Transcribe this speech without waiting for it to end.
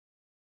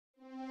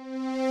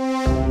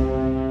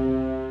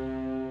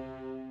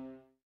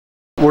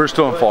We're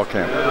still in fall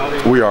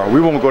camp. We are. We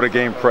won't go to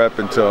game prep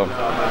until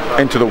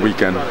into the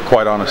weekend,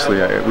 quite honestly.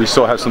 We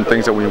still have some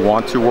things that we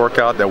want to work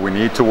out, that we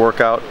need to work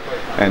out,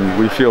 and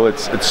we feel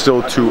it's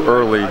still too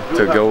early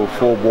to go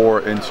full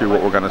bore into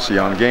what we're going to see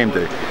on game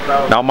day.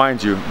 Now,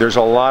 mind you, there's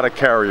a lot of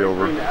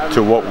carryover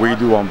to what we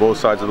do on both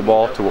sides of the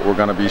ball to what we're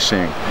going to be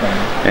seeing.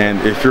 And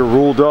if you're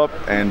ruled up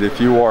and if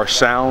you are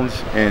sound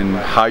in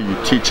how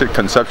you teach it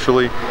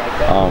conceptually,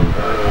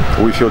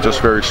 we feel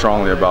just very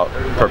strongly about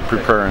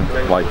preparing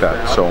like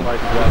that. So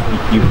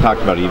you've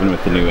talked about, even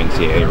with the new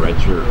NCAA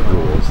redshirt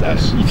rules,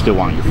 that you still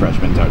want your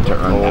freshmen to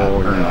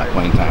earn that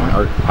playing time.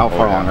 Or how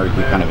far along are you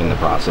kind of in the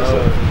process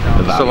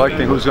of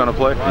selecting who's going to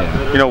play?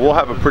 Yeah. You know, we'll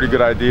have a pretty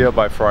good idea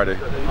by Friday.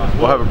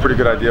 We'll have a pretty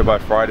good idea by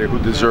Friday who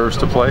deserves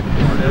to play.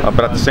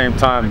 But at the same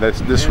time,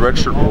 this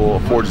redshirt rule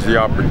affords the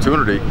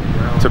opportunity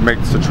to make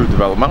this a true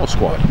developmental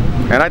squad.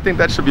 And I think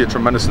that should be a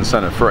tremendous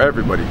incentive for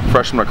everybody,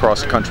 freshmen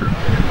across the country.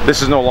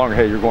 This is no longer,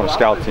 hey, you're going to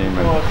scout team,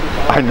 and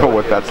I know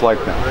what that's like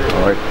now,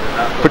 all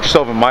right? Put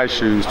yourself in my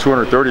shoes,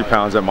 230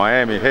 pounds at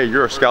Miami. Hey,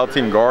 you're a scout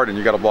team guard, and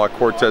you got to block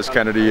Cortez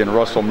Kennedy and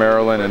Russell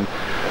Maryland and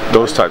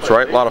those types,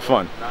 right? A lot of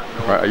fun.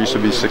 Right? I used to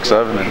be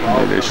 6'7",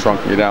 and they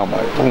shrunk me down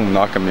by boom,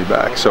 knocking me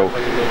back. So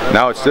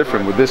now it's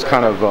different with this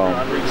kind of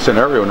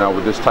scenario. Now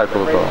with this type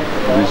of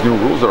these new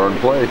rules that are in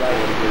play,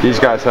 these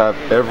guys have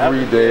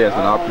every day as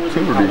an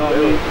opportunity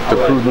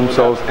to prove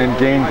themselves and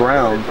gain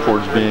ground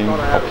towards being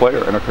a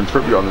player and a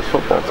contributor on this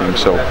football team.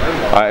 So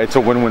it's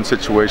a win-win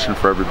situation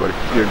for everybody.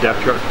 Your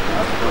depth chart?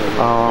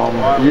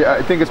 Yeah,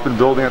 I think it's been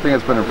building. I think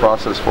it's been in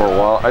process for a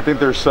while. I think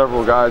there's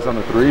several guys on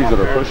the threes that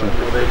are pushing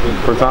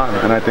for time,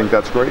 and I think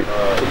that's great.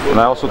 And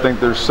I also think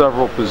there's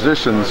several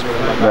positions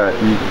that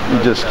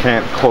you just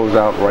can't close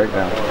out right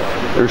now.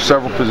 There's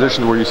several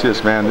positions where you see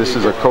this, man, this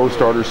is a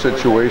co-starter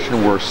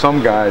situation where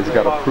some guys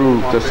got to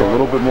prove just a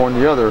little bit more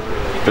than the other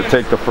to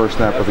take the first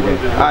snap of the game.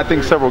 I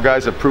think several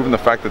guys have proven the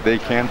fact that they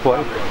can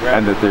play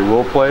and that they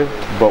will play,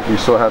 but we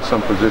still have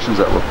some positions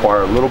that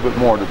require a little bit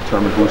more to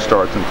determine who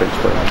starts and takes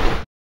place.